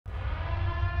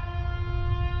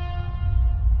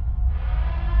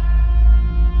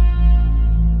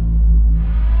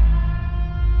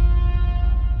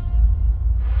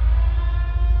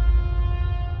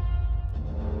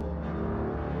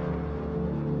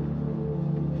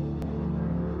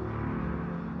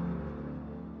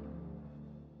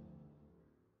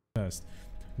best.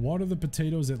 Water the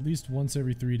potatoes at least once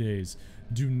every 3 days.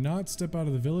 Do not step out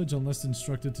of the village unless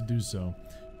instructed to do so.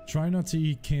 Try not to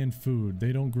eat canned food.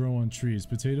 They don't grow on trees.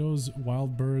 Potatoes,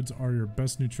 wild birds are your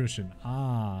best nutrition.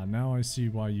 Ah, now I see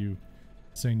why you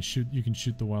saying you can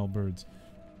shoot the wild birds.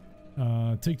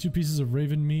 Take 2 pieces of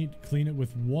raven meat, clean it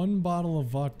with 1 bottle of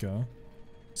vodka,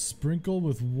 sprinkle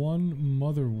with 1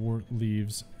 motherwort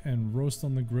leaves, and roast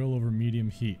on the grill over medium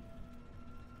heat.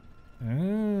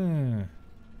 Ah.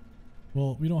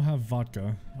 Well, we don't have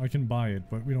vodka. I can buy it,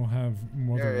 but we don't have motherwort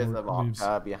leaves. There is a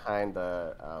vodka behind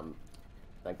the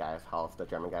that guy's house, the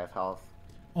German guy's house.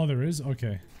 Oh, there is?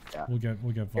 Okay. Yeah. We'll get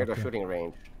vodka. Here's the shooting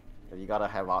range. You gotta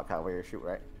have vodka where you shoot,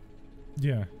 right?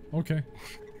 Yeah. Okay.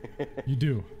 You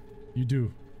do. You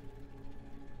do.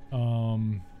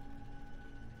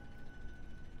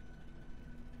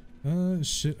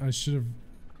 Shit. I should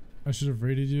have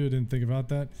rated you. I didn't think about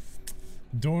that.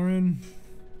 Doran.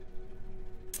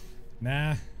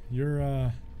 Nah,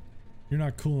 you're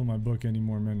not cool in my book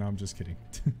anymore, man. No, I'm just kidding.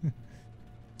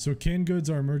 So canned goods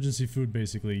are emergency food,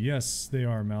 basically. Yes, they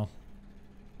are, Mel.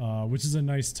 Which is a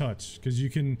nice touch, because you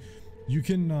can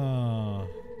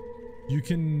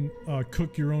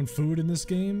cook your own food in this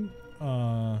game.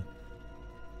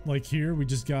 Like here, we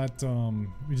just got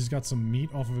some meat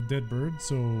off of a dead bird,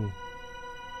 so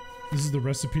this is the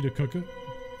recipe to cook it.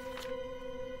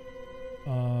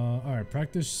 Alright,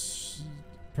 practice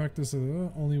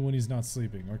only when he's not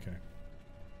sleeping. Okay.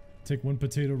 Take 1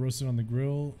 potato, roast it on the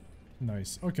grill.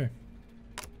 Nice. Okay.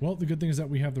 Well, the good thing is that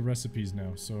we have the recipes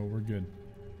now, so we're good.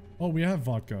 Oh, we have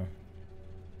vodka.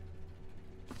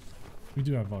 We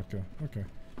do have vodka. Okay.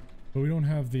 But we don't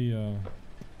have the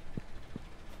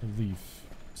leaf.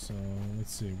 So,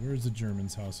 let's see. Where's the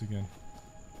German's house again?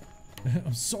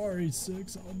 I'm sorry,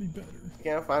 6. I'll be better. You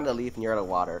can't find a leaf near the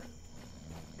water.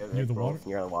 Near the water?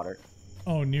 Near the water.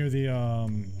 Oh, near the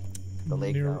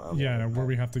lake. Yeah, where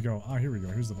we have to go. Ah, here we go.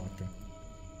 Here's the vodka.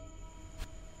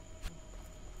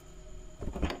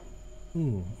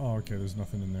 Ooh. Oh, okay. There's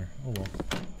nothing in there. Oh well.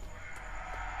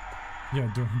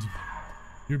 Yeah,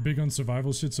 you're big on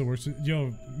survival shit, so works.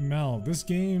 Yo, Mal, this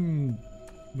game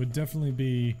would definitely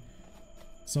be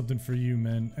something for you,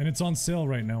 man. And it's on sale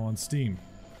right now on Steam.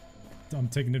 I'm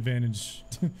taking advantage.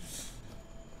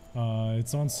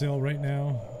 It's on sale right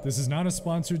now. This is not a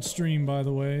sponsored stream, by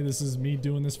the way. This is me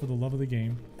doing this for the love of the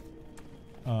game.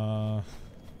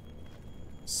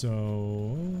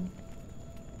 So...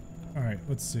 Alright,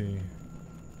 let's see.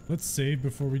 Let's save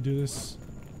before we do this.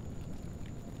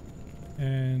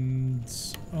 And...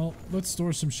 Oh, let's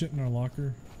store some shit in our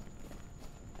locker.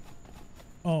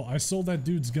 Oh, I sold that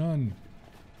dude's gun.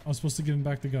 I was supposed to give him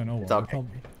back the gun. Oh well. Okay.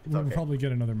 We'll probably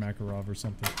get another Makarov or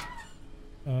something.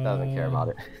 Doesn't care about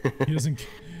it. He doesn't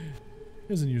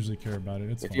usually care about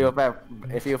it. It's if fine.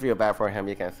 if you feel bad for him,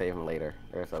 you can save him later.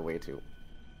 There's a way to.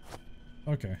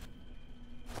 Okay.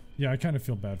 Yeah, I kind of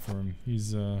feel bad for him.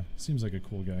 He's seems like a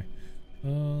cool guy.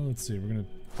 Let's see. We're gonna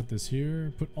put this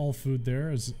here. Put all food there,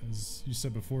 as you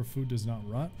said before. Food does not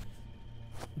rot.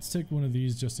 Let's take one of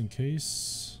these just in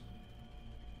case.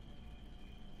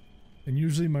 And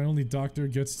usually my only doctor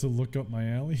gets to look up my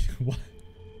alley. What?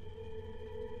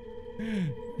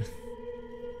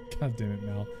 God damn it,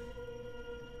 Mal.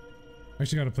 I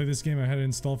actually gotta play this game I had it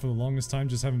installed for the longest time,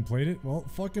 just haven't played it. Well,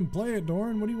 fucking play it,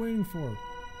 Doran. What are you waiting for?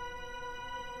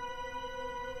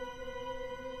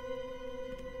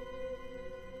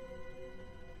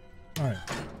 Alright.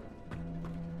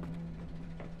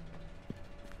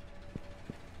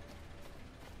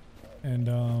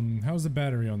 And, how's the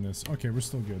battery on this? Okay, we're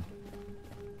still good.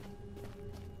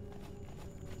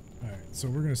 Alright, so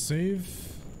we're gonna save.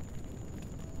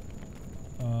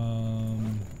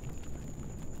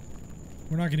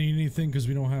 We're not gonna eat anything because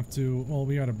we don't have to. Well,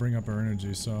 we gotta bring up our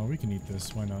energy, so we can eat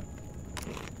this. Why not?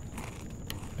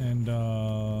 And,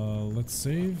 let's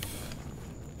save.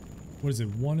 What is it,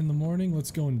 1 in the morning?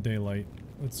 Let's go in daylight.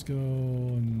 Let's go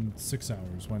in 6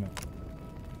 hours. Why not?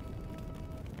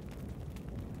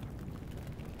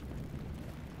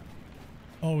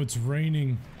 Oh, it's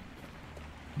raining.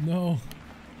 No.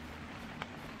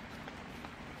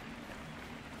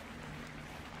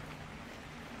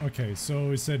 Okay,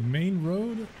 so it said main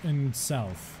road and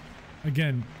south.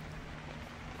 Again,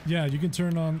 yeah, you can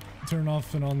turn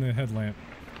off and on the headlamp.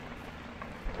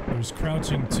 There's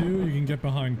crouching too, you can get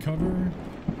behind cover.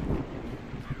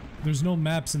 There's no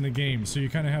maps in the game, so you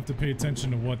kind of have to pay attention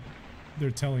to what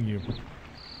they're telling you.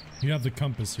 You have the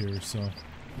compass here, so...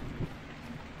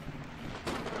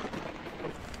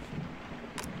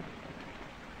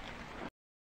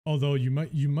 Although you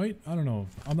might, I don't know.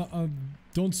 I'm not,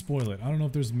 don't spoil it. I don't know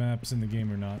if there's maps in the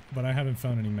game or not, but I haven't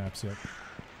found any maps yet.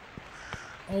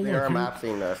 Oh, There look. are Here. maps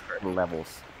in certain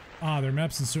levels. Ah, there are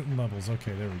maps in certain levels.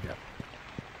 Okay, there we go.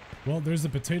 Well, there's the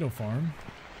potato farm.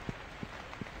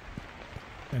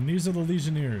 And these are the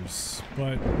Legionnaires,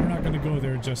 but we're not going to go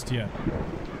there just yet.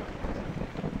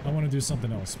 I want to do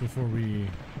something else before we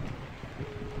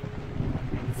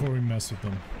mess with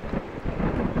them.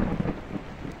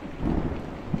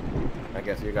 I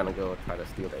guess you're gonna go try to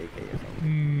steal the AK or something.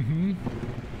 Mm-hmm.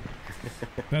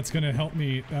 That's going to help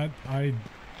me.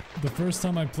 The first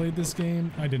time I played this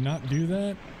game, I did not do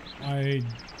that. I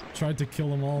tried to kill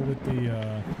them all with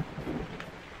the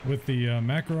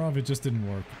Makarov. It just didn't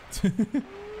work.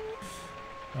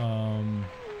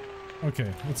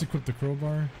 Okay, let's equip the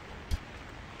crowbar.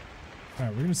 All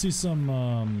right, we're gonna see some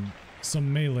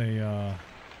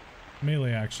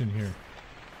melee action here.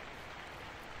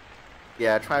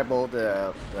 Yeah, try both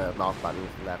the mouse buttons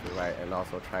left and right, and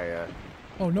also try.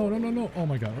 Oh no! Oh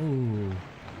my god! Oh.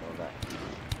 What was that?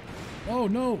 Oh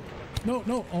no!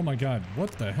 No! Oh my god!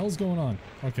 What the hell's going on?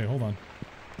 Okay, hold on.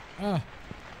 Ah!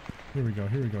 Here we go!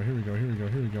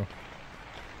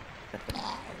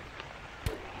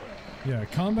 Yeah,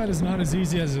 combat is not as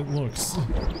easy as it looks.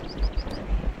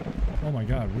 Oh my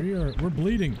god, we're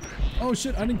bleeding. Oh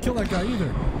shit! I didn't kill that guy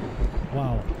either.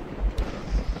 Wow.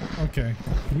 Okay,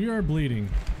 we are bleeding.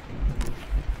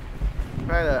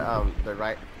 Try the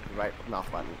right mouse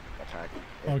button attack.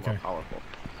 It's more powerful.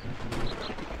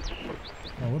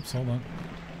 Oh, whoops, hold on.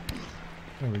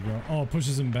 There we go. Oh, it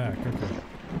pushes him back. Okay.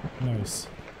 Nice.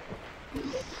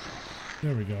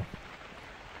 There we go.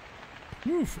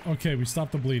 Woof. Okay, we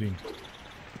stopped the bleeding.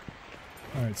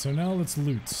 Alright, so now let's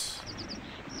loot.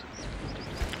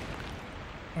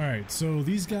 Alright, so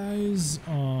these guys,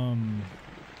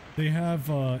 they have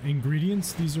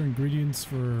ingredients. These are ingredients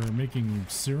for making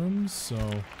serums, so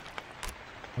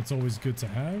that's always good to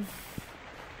have.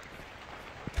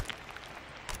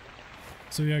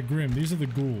 So yeah, Grim, these are the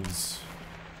ghouls.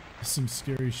 Some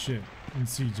scary shit in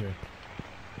CJ.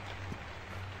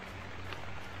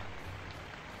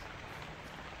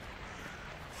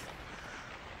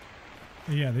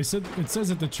 Yeah, it says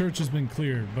that the church has been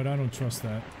cleared, but I don't trust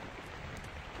that.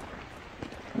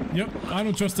 Yep, I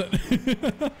don't trust that.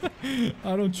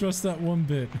 I don't trust that one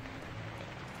bit.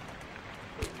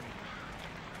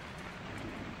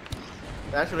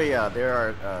 Actually, there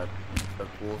are the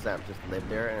ghouls that just live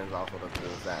there, and there's also the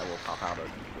ghouls that will pop out of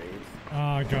the graves.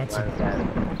 Ah, gotcha. The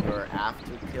ones that you're asked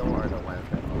to kill are the ones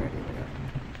that are already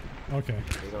there. Okay.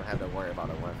 You don't have to worry about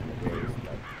the ones in the graves,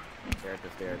 but they're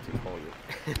just there to pull you.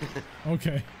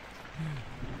 Okay.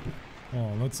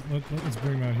 Oh, let's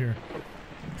bring them out here.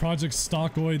 Project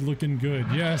Stockoid looking good.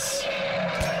 Yes.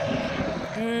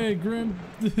 Hey, Grim.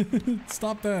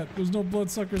 Stop that. There's no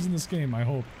bloodsuckers in this game, I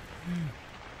hope.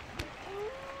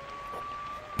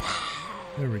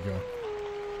 There we go.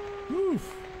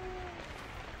 Woof.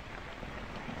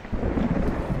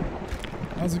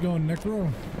 How's it going,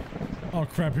 Necro? Oh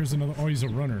crap, here's another. Oh, he's a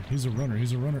runner. He's a runner.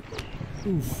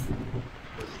 Oof.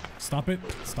 Stop it.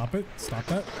 Stop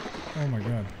that. Oh my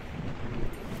god.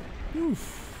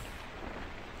 Oof.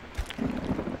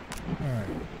 Alright.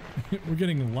 We're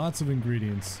getting lots of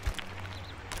ingredients.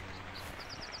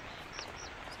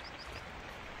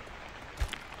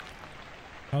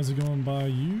 How's it going by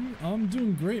you? I'm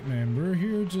doing great, man. We're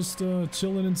here just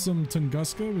chilling in some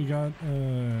Tunguska. We got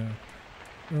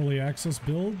early access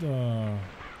build.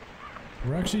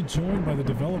 We're actually joined by the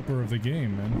developer of the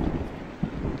game, man.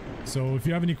 So if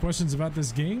you have any questions about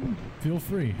this game, feel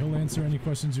free. He'll answer any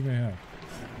questions you may have.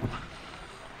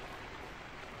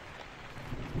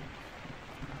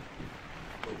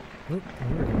 Oh,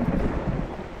 there we go.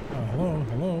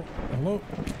 Hello.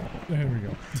 There we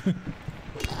go.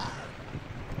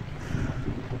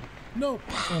 No!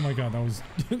 Oh my god, that was...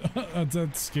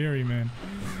 that's scary, man.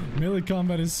 Melee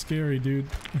combat is scary, dude.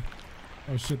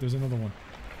 Oh shit, there's another one.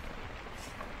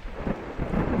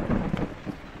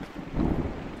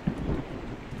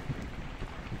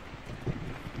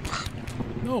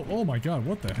 No! Oh my god,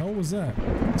 what the hell was that?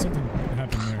 Something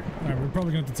happened there. Alright, we're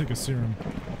probably gonna have to take a serum.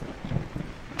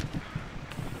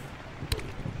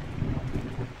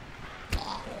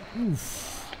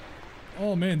 Oof.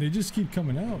 Oh man, they just keep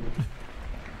coming out.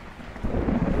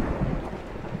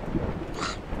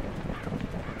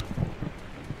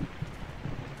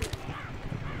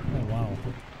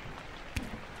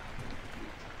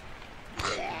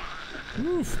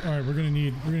 Oof. All right, we're gonna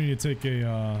need to take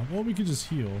a. Well, we could just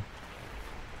heal.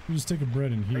 We just take a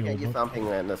bread and heal. Okay, get something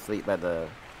and asleep at the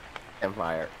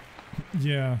campfire.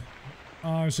 Yeah.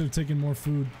 I should have taken more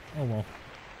food. Oh well.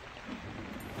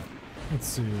 Let's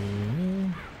see.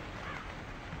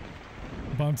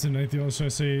 Bumped to 19th. Should I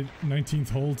say 19th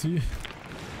hole to you?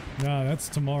 Nah, that's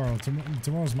tomorrow.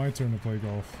 Tomorrow's my turn to play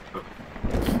golf.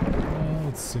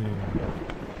 Let's see.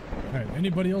 Alright,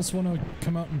 anybody else want to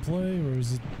come out and play, or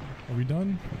is it... Are we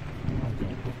done?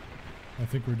 Okay. I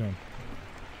think we're done.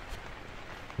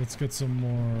 Let's get some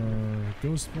more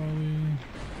ghost barley.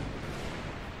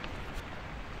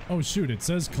 Oh shoot, it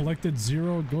says collected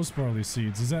 0 ghost barley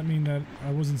seeds. Does that mean that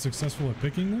I wasn't successful at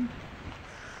picking them?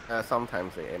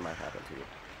 Sometimes it might happen to you.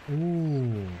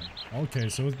 Ooh, okay,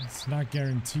 so it's not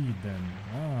guaranteed then.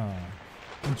 Ah,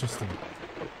 interesting.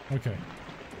 Okay.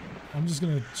 I'm just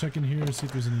gonna check in here, see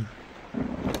if there's any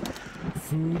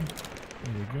food.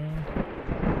 There we go.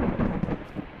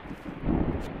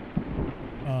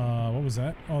 What was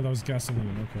that? Oh, that was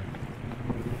gasoline, okay.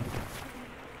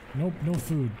 Nope, no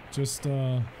food. Just,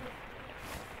 we'll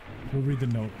read the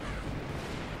note.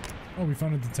 Oh, we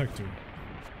found a detector.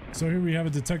 So here we have a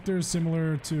detector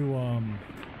similar to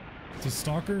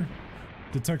Stalker.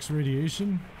 Detects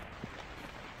radiation.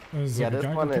 Yeah, this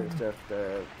one is just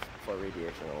for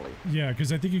radiation only. Yeah,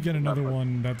 because I think you get another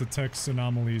one that detects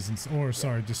anomalies and or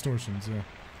sorry, distortions. Yeah.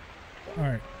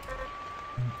 All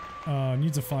right.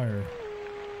 Needs a fire.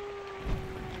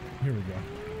 Here we go.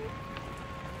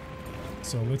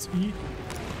 So let's eat.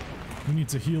 We need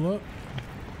to heal up.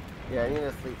 Yeah, you need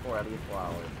to sleep for at least 4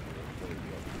 hours.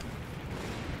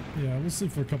 Yeah, we'll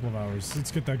sleep for a couple of hours.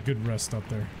 Let's get that good rest up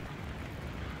there.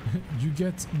 You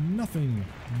get nothing.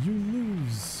 You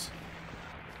lose.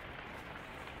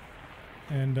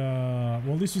 And,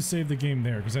 well, at least we saved the game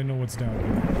there, because I know what's down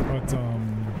here. But, hold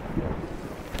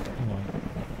on.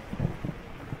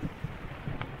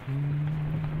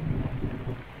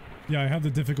 Yeah, I have the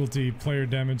difficulty player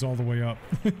damage all the way up.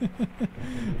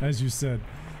 As you said.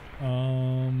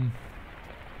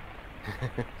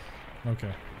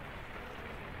 Okay.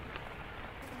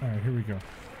 Alright, here we go.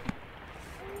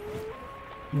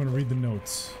 You want to read the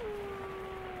notes.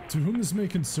 To whom this may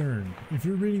concern, if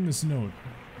you're reading this note,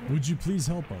 would you please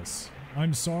help us?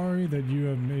 I'm sorry that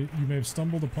you may have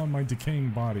stumbled upon my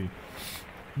decaying body.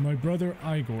 My brother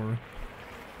Igor,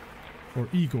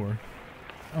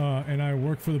 and I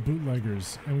work for the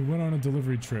bootleggers, and we went on a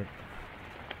delivery trip.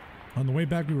 On the way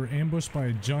back, we were ambushed by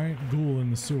a giant ghoul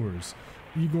in the sewers.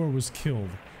 Igor was killed.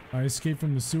 I escaped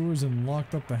from the sewers and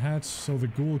locked up the hatch so the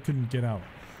ghoul couldn't get out.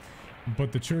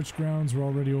 But the church grounds were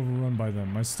already overrun by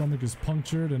them. My stomach is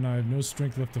punctured and I have no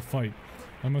strength left to fight.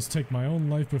 I must take my own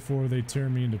life before they tear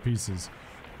me into pieces.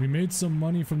 We made some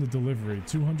money from the delivery,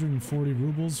 240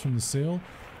 rubles from the sale,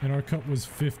 and our cut was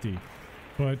 50.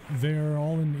 But they are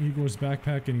all in Igor's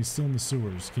backpack and he's still in the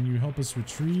sewers. Can you help us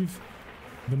retrieve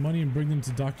the money and bring them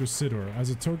to Dr. Sidor? As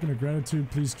a token of gratitude,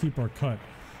 please keep our cut.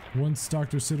 Once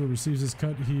Dr. Sidor receives his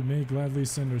cut, he may gladly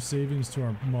send her savings to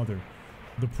our mother,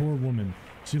 the poor woman.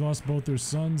 She lost both her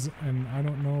sons, and I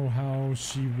don't know how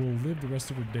she will live the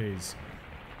rest of her days.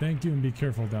 Thank you and be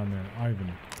careful down there,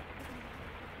 Ivan.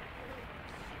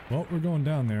 Well, we're going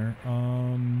down there.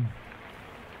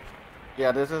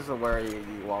 Yeah, this is where you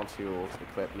want to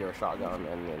equip your shotgun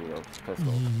and then your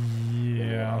pistol.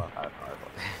 Yeah.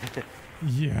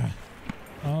 Yeah.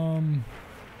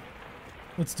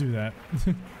 Let's do that.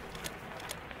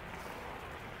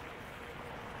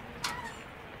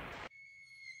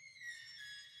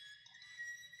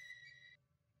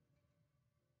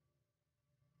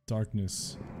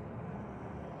 Darkness.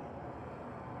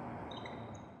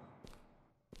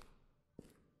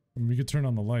 I mean, we could turn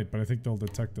on the light, but I think they'll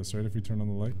detect us, right, if we turn on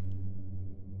the light?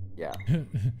 Yeah.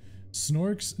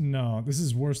 Snorks? No, this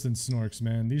is worse than Snorks,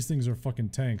 man. These things are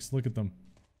fucking tanks. Look at them.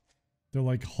 They're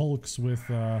like Hulks with,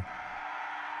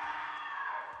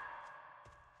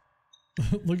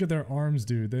 Look at their arms,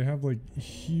 dude. They have, like,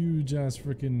 huge-ass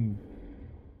freaking...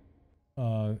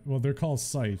 well, they're called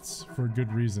sights, for a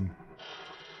good reason.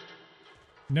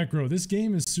 Necro, this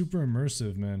game is super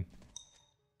immersive, man.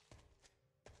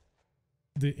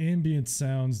 The ambient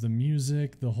sounds, the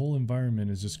music, the whole environment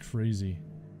is just crazy.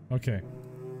 Okay.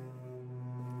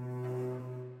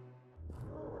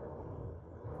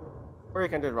 Or you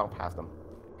can just run past them.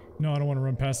 No, I don't want to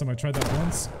run past them. I tried that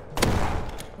once.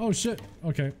 Oh, shit.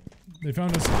 Okay. They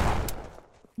found us.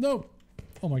 No!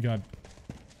 Oh my god.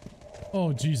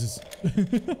 Oh, Jesus.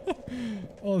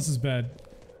 Oh, this is bad.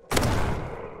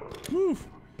 Woo!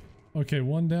 Okay,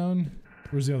 one down.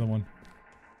 Where's the other one?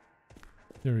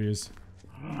 There he is.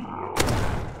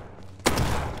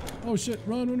 Oh shit,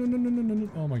 run,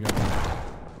 no. Oh my god.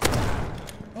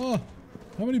 Oh!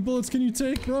 How many bullets can you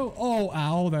take, bro? Oh,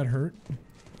 ow, that hurt.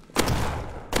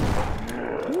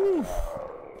 Woo!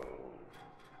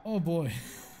 Oh boy.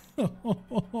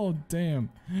 Oh, damn.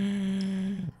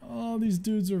 Oh, these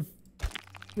dudes are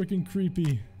freaking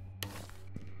creepy.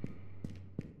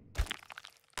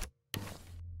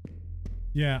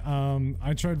 Yeah,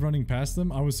 I tried running past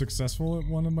them. I was successful at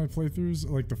one of my playthroughs,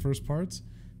 like the first parts.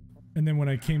 And then when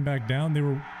I came back down, they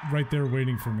were right there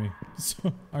waiting for me.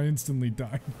 So I instantly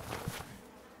died.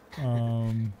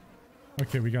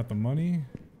 Okay, we got the money.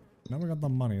 Now we got the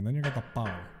money, and then you got the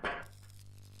power.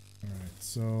 Alright,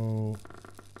 so...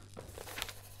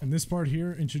 And this part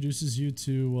here introduces you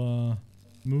to,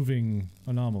 moving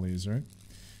anomalies, right?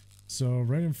 So,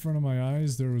 right in front of my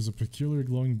eyes, there was a peculiar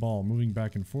glowing ball moving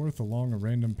back and forth along a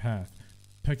random path,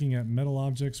 pecking at metal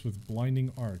objects with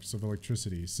blinding arcs of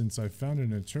electricity. Since I found it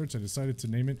in a church, I decided to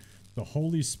name it the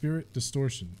Holy Spirit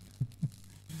Distortion.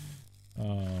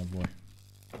 Oh, boy.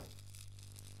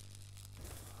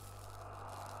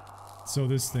 So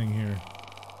this thing here.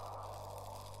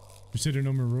 Consider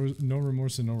no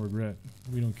remorse and no regret.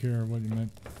 We don't care what you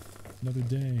meant. Another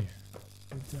day.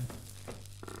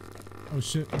 Oh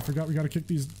shit, I forgot we gotta kick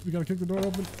these. We gotta kick the door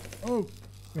open. Oh!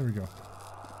 There we go.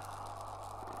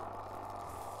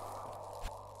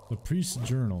 The Priest's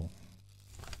Journal.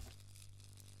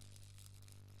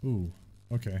 Ooh,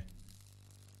 okay.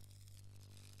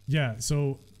 Yeah,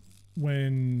 so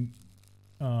when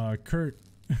Kurt,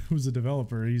 who's a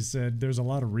developer, he said there's a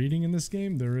lot of reading in this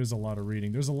game. There is a lot of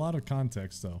reading. There's a lot of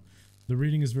context though. The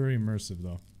reading is very immersive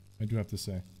though, I do have to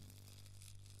say.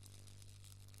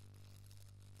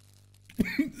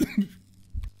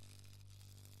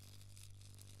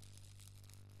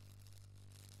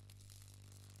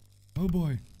 Oh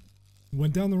boy.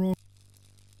 Went down the wrong...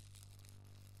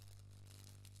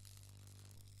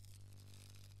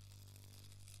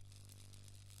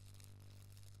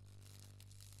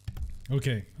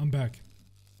 Okay, I'm back.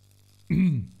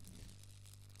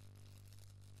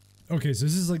 Okay, so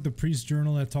this is like the priest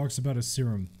journal that talks about a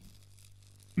serum.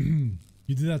 You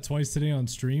did that twice today on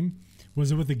stream?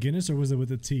 Was it with a Guinness or was it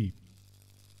with a tea?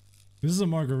 This is a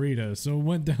margarita, so it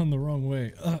went down the wrong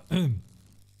way.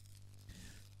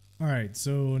 Alright,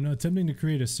 so now attempting to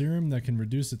create a serum that can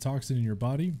reduce the toxin in your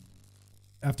body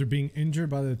after being injured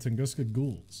by the Tunguska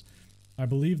ghouls. I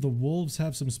believe the wolves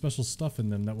have some special stuff in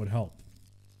them that would help.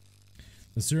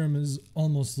 The serum is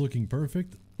almost looking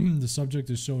perfect. The subject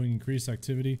is showing increased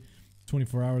activity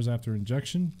 24 hours after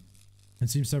injection and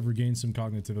seems to have regained some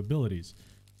cognitive abilities.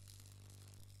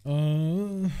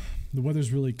 The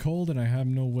weather's really cold and I have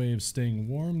no way of staying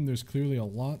warm. There's clearly a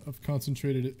lot of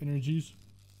concentrated energies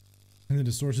and the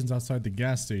distortions outside the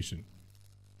gas station.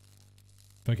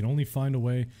 If I can only find a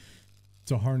way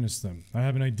to harness them. I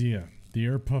have an idea. The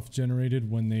air puff generated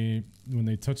when they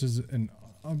touches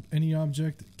any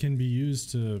object can be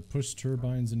used to push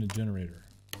turbines in a generator.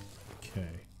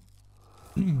 Okay.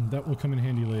 That will come in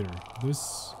handy later.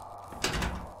 This...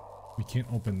 We can't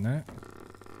open that.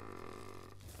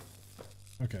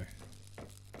 Okay.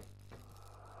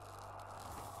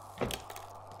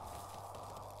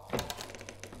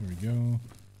 Here we go.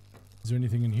 Is there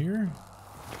anything in here?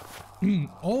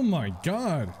 Oh my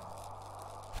god!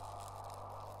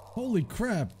 Holy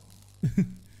crap!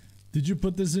 Did you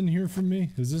put this in here for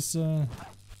me? Is this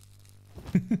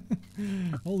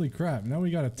Holy crap, now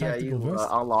we got a tactical vest?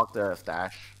 Yeah, you unlocked the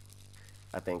stash,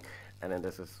 I think. And then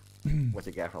this is what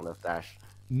you get from the stash.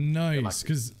 Nice,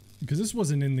 because this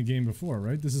wasn't in the game before,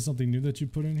 right? This is something new that you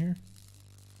put in here?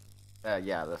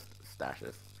 Yeah, the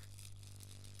stashes.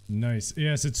 Nice.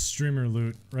 Yes, it's streamer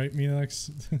loot, right,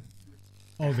 Milex?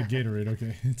 Oh, the Gatorade,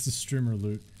 okay. It's a streamer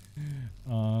loot.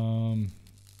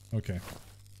 Okay.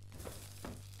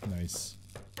 Nice.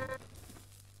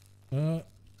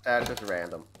 Stash is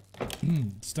random.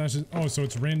 Stash is... Oh, so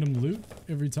it's random loot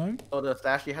every time? So the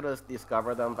stash, you had to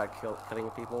discover them by killing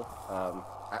people.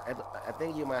 I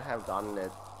think you might have gotten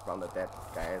it from the dead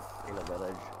guys in the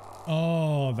village.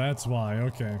 Oh, that's why.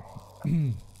 Okay.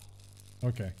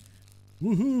 Okay.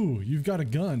 Woohoo! You've got a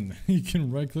gun. You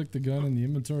can right-click the gun in the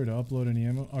inventory to upload any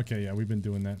ammo. Okay, yeah, we've been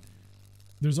doing that.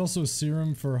 There's also a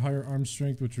serum for higher arm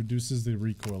strength, which reduces the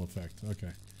recoil effect. Okay.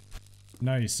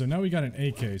 Nice. So now we got an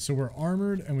AK. So we're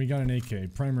armored and we got an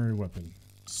AK. Primary weapon.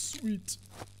 Sweet.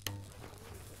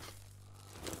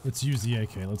 Let's use the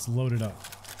AK. Let's load it up.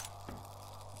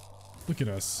 Look at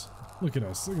us. Look at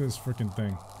us. Look at this freaking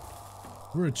thing.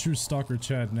 We're a true stalker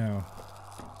Chad now.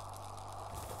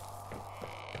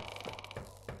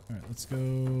 Alright, let's go.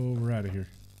 We're out of here.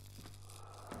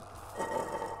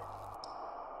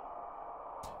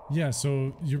 Yeah,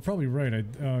 so you're probably right.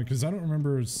 Because I don't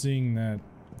remember seeing that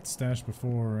stash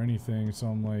before or anything. So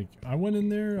I'm like, I went in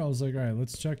there. I was like, alright,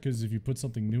 let's check. Because if you put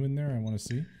something new in there, I want to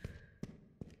see.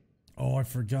 Oh, I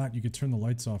forgot. You could turn the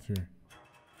lights off here.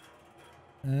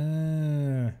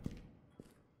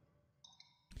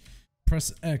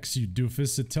 Press X, you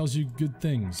doofus. It tells you good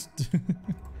things. There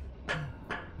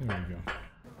we go.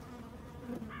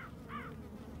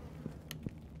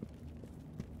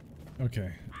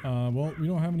 Okay. Well, we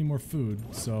don't have any more food,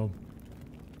 so...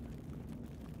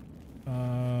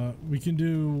 we can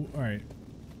do... Alright.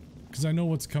 Because I know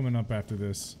what's coming up after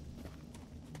this.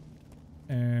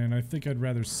 And I think I'd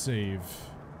rather save.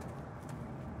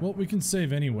 Well, we can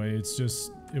save anyway, it's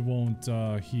just... It won't,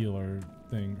 heal our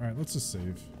thing. Alright, let's just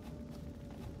save.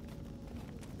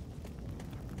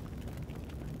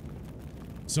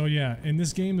 So yeah, in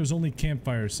this game there's only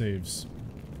campfire saves.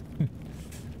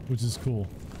 Which is cool.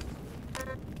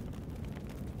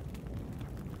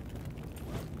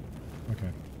 Okay.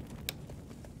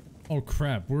 Oh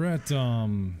crap, we're at,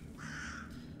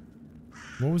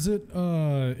 what was it?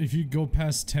 If you go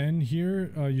past 10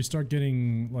 here, you start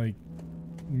getting, like,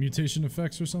 mutation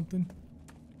effects or something?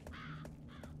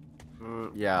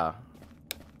 Yeah.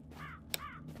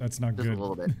 That's not Just good. a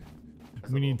little bit.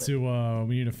 We need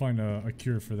to find a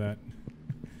cure for that.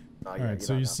 Oh, yeah, alright,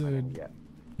 so you said...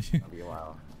 It'll be a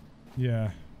while.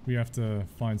 Yeah, we have to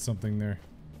find something there.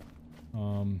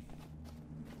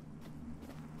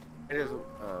 It is,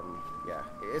 yeah,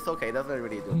 it's okay. It doesn't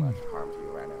really do much harm to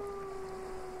you right now.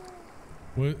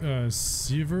 What,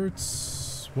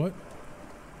 sieverts? What?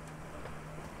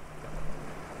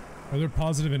 Are there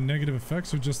positive and negative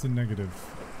effects or just the negative?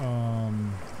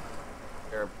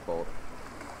 They're both.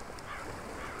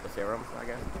 The serums, I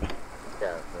guess?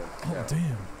 Yeah. Oh,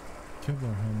 damn.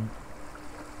 Kevlar helmet.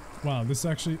 Wow, this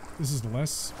is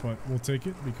less, but we'll take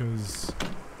it because...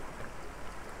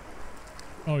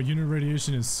 Oh, unit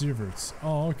radiation is sieverts.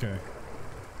 Oh, okay.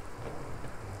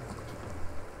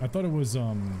 I thought it was,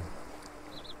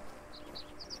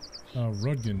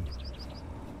 Rudgen.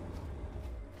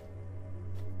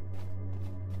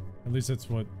 At least that's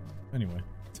what... Anyway.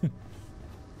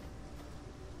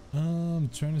 I'm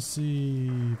trying to see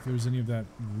if there's any of that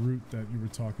root that you were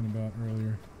talking about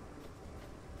earlier.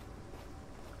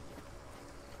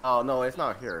 Oh, no, it's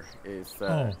not here. It's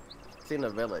in the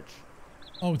village.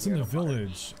 Oh, it's in the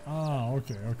village. Ah,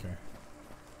 okay, okay.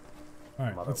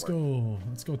 Alright, let's go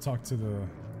talk to the...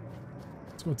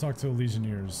 Let's go talk to the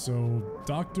Legionnaires. So,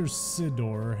 Dr.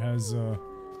 Sidor has,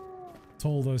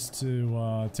 told us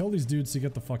to, tell these dudes to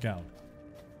get the fuck out.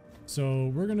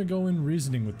 So, we're gonna go in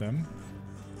reasoning with them.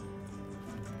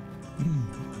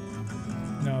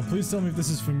 Now, please tell me if this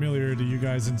is familiar to you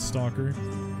guys in Stalker.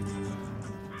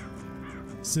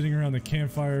 Sitting around the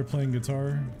campfire playing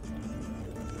guitar.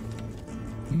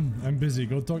 I'm busy.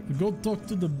 Go talk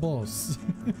to the boss.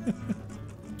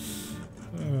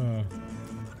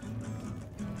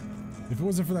 If it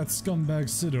wasn't for that scumbag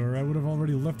Sidor, I would have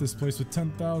already left this place with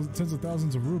tens of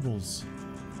thousands of rubles.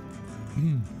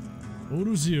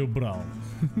 Oruzio Brau.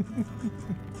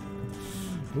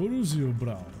 Oruzio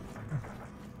Brau.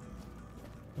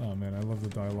 Oh man, I love the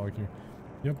dialogue here.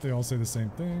 Yep, they all say the same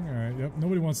thing. Alright, yep,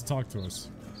 nobody wants to talk to us.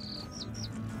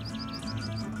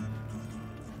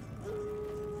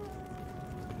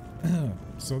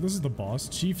 So this is the boss,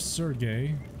 Chief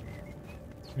Sergey.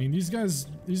 I mean, these guys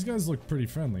look pretty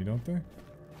friendly, don't they?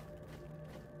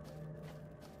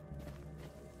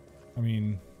 I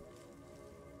mean...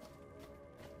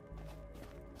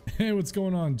 Hey, what's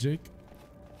going on, Jake?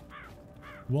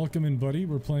 Welcome in, buddy.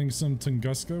 We're playing some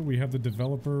Tunguska. We have the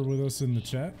developer with us in the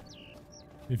chat.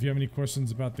 If you have any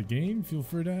questions about the game, feel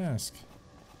free to ask.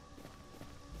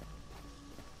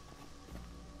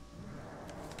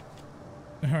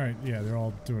 Alright, yeah, they're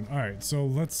all doing... Alright, so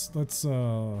let's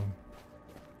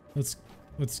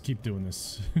keep doing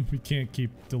this. We can't keep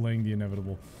delaying the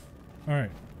inevitable.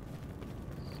 Alright.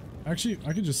 Actually,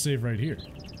 I can just save right here.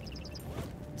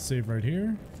 Save right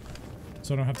here.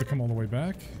 So I don't have to come all the way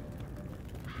back.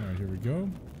 Alright, here we go.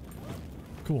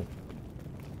 Cool.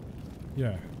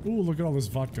 Yeah. Ooh, look at all this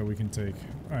vodka we can take.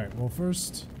 Alright, well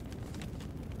first...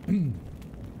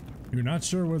 You're not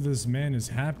sure whether this man is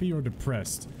happy or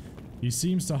depressed. He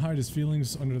seems to hide his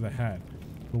feelings under the hat.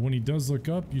 But when he does look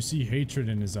up, you see hatred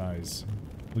in his eyes.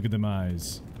 Look at them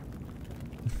eyes.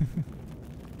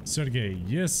 Sergey,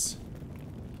 yes?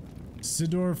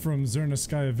 Sidor from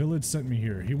Zernaskaya village sent me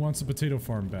here. He wants a potato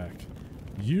farm back.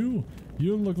 You?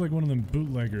 You don't look like one of them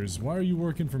bootleggers. Why are you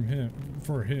working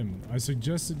for him? I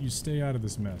suggest that you stay out of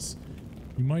this mess.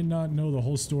 You might not know the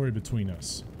whole story between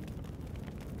us.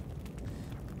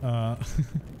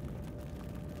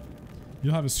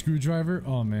 You'll have a screwdriver?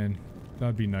 Oh man,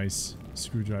 that'd be nice.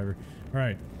 Screwdriver.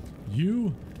 Alright.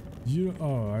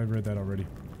 Oh, I read that already.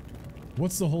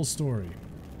 What's the whole story?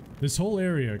 This whole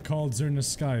area, called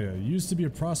Zernaskaya, used to be a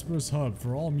prosperous hub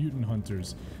for all mutant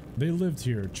hunters. They lived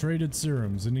here, traded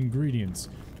serums and ingredients,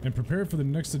 and prepared for the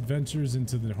next adventures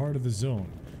into the heart of the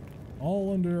zone.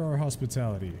 All under our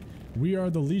hospitality. We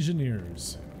are the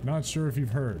Legionnaires. Not sure if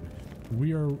you've heard.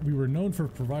 We were known for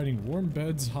providing warm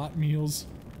beds, hot meals,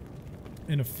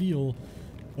 and a feel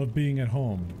of being at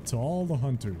home to all the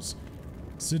hunters.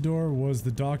 Sidor was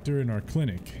the doctor in our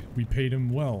clinic. We paid him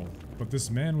well, but this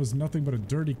man was nothing but a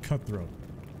dirty cutthroat.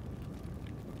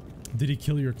 Did he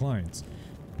kill your clients?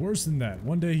 Worse than that,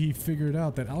 one day he figured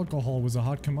out that alcohol was a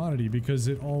hot commodity because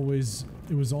it was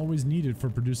always needed for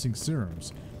producing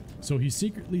serums. So he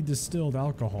secretly distilled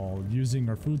alcohol using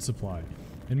our food supply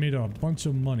and made a bunch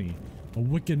of money. A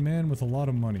wicked man with a lot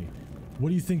of money. What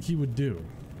do you think he would do?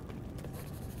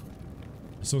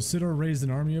 So Sidor raised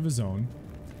an army of his own,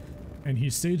 and he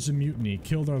staged a mutiny,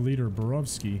 killed our leader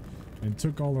Borovsky, and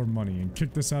took all our money, and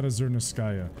kicked us out of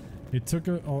Zernoskaya. It took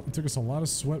us a lot of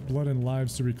sweat, blood, and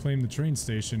lives to reclaim the train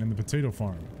station and the potato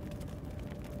farm.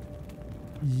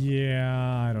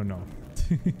 Yeah, I don't know.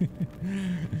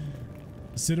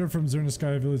 Sidor from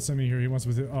Zernoskaya village sent me here. He wants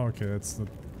with it. Oh, okay, that's the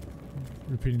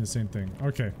repeating the same thing.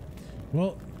 Okay,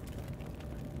 well,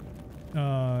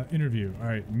 interview. All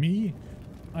right, me.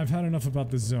 I've had enough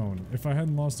about this zone. If I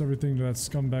hadn't lost everything to that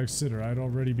scumbag Sidor, I'd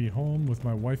already be home with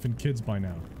my wife and kids by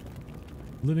now,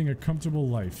 living a comfortable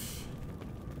life.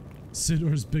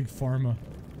 Sidor's big pharma.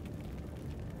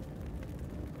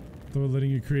 Though letting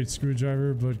you create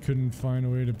screwdriver, but couldn't find a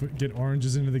way to get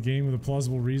oranges into the game with a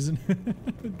plausible reason.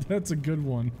 That's a good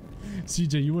one.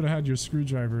 CJ, you would have had your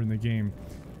screwdriver in the game.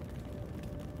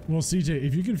 Well, CJ,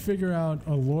 if you can figure out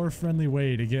a lore-friendly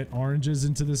way to get oranges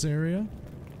into this area,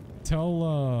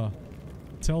 tell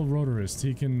Rotorist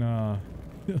he can,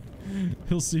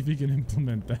 he'll see if he can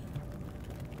implement that.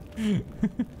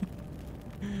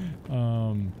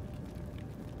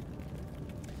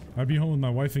 I'd be home with my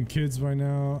wife and kids by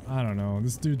now. I don't know.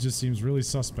 This dude just seems really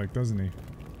suspect, doesn't he?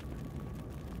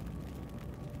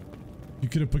 You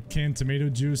could have put canned tomato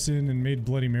juice in and made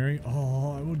Bloody Mary.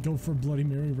 Oh, I would go for Bloody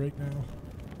Mary right now.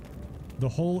 The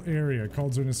whole area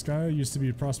called Zernoskaya used to be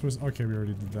a prosperous... Okay, we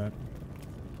already did that.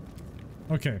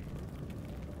 Okay.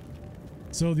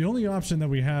 So the only option that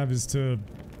we have is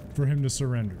for him to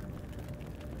surrender.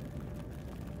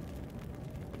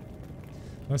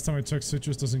 Last time I checked,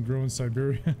 citrus doesn't grow in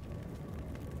Siberia.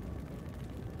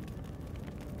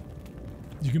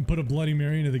 You can put a Bloody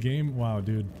Mary into the game? Wow,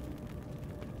 dude.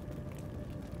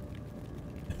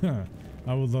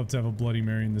 I would love to have a Bloody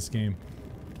Mary in this game.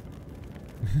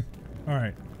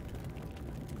 Alright.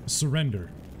 Surrender.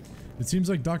 It seems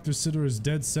like Dr. Sidor is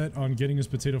dead set on getting his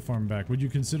potato farm back. Would you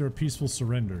consider a peaceful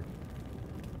surrender?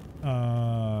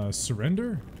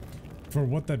 Surrender? For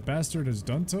what that bastard has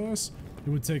done to us? It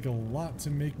would take a lot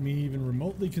to make me even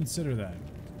remotely consider that.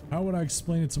 How would I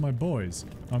explain it to my boys?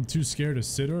 I'm too scared of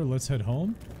Sidor, let's head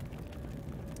home?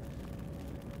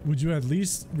 Would you at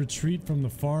least retreat from the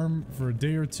farm for a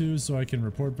day or two so I can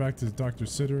report back to Dr.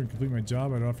 Sidor and complete my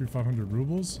job? I'd offer you 500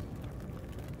 rubles.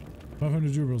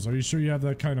 500 rubles. Are you sure you have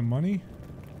that kind of money?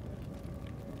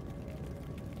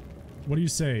 What do you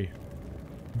say?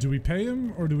 Do we pay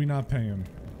him or do we not pay him?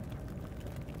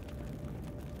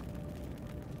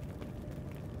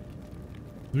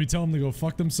 Do we tell them to go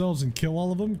fuck themselves and kill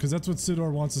all of them? Because that's what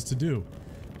Sidor wants us to do.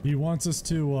 He wants us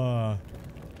to,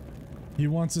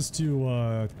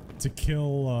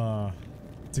 kill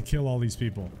all these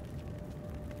people.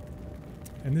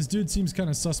 And this dude seems kind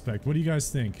of suspect. What do you guys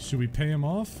think? Should we pay him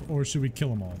off or should we kill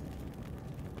them all?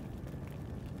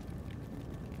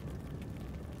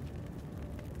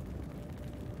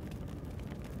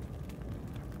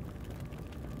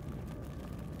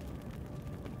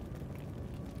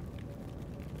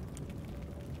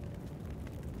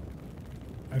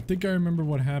 I think I remember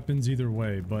what happens either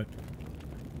way, but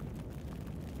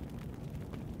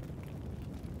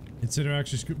it's either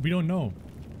actually we don't know.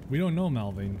 We don't know,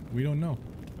 Malvin. We don't know.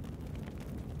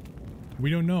 We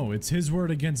don't know. It's his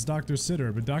word against Dr.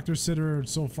 Sidor, but Dr. Sidor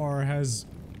so far has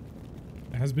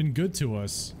been good to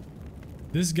us.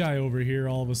 This guy over here,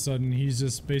 all of a sudden, he's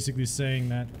just basically saying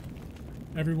that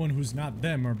everyone who's not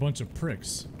them are a bunch of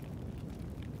pricks.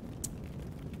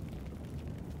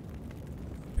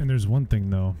 And there's one thing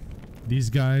though. These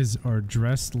guys are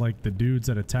dressed like the dudes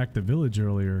that attacked the village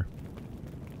earlier.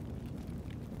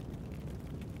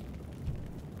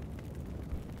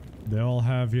 They all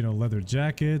have, you know, leather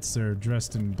jackets. They're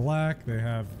dressed in black. They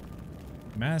have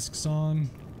masks on.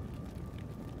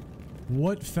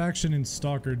 What faction in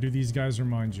Stalker do these guys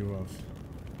remind you of?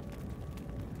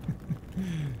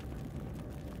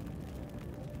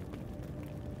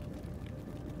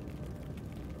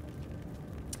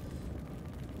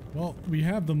 Well, we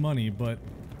have the money, but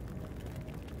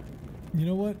you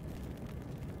know what?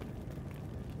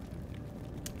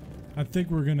 I think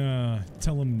we're gonna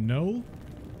tell him no.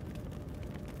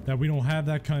 That we don't have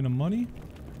that kind of money.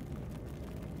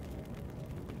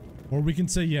 Or we can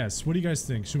say yes. What do you guys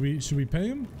think? Should we pay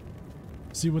them?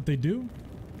 See what they do?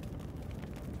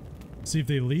 See if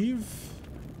they leave?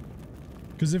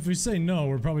 Because if we say no,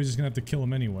 we're probably just gonna have to kill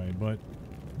them anyway, but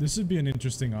this would be an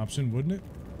interesting option, wouldn't it?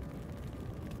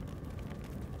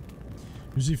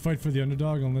 Usually fight for the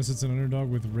underdog unless it's an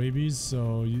underdog with rabies,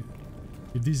 so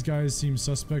if these guys seem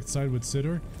suspect, side with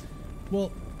Sitter.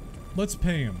 Well, let's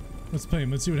pay him. Let's pay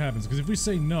him. Let's see what happens. Because if we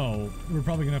say no, we're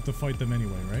probably gonna have to fight them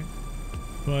anyway, right?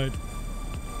 But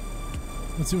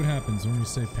let's see what happens when we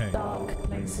say pay. Dark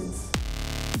places.